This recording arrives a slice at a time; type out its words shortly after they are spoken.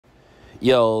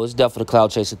Yo, it's definitely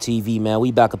Cloud Chaser TV, man.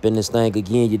 We back up in this thing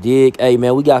again, you dig? Hey,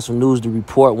 man, we got some news to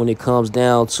report when it comes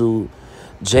down to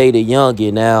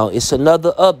Jaydayoungan. Now, it's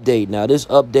another update. Now, this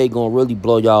update gonna really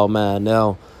blow y'all mind.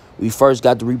 Now, we first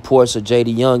got the reports of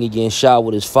Jaydayoungan getting shot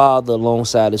with his father,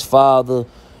 alongside his father.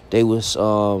 They was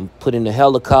put in the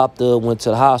helicopter, went to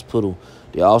the hospital.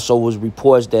 There also was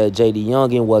reports that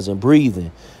Jaydayoungan wasn't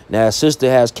breathing. Now, his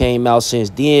sister has came out since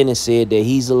then and said that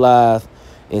he's alive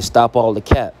and stop all the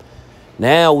cap.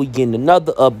 Now we getting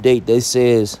another update that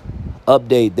says,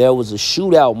 there was a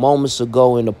shootout moments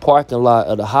ago in the parking lot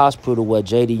of the hospital where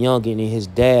Jaydayoungan and his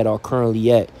dad are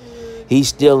currently at. He's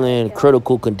still in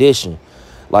critical condition.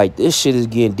 Like, this shit is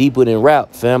getting deeper than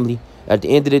rap, family. At the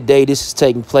end of the day, this is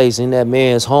taking place in that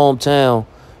man's hometown.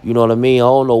 You know what I mean? I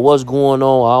don't know what's going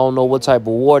on. I don't know what type of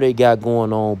war they got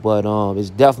going on, but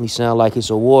it's definitely sound like it's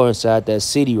a war inside that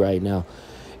city right now.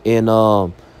 And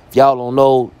if y'all don't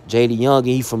know, Jaydayoungan,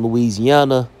 he from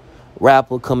Louisiana,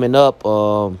 rapper coming up.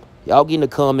 Y'all get in the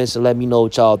comments and let me know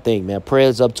what y'all think, man.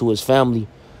 Prayers up to his family,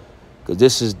 because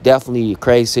this is definitely a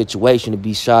crazy situation to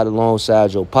be shot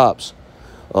alongside your pops.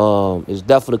 It's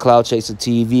definitely Cloud Chaser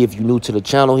TV. If you're new to the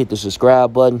channel, hit the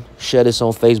subscribe button. Share this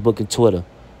on Facebook and Twitter.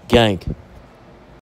 Gang.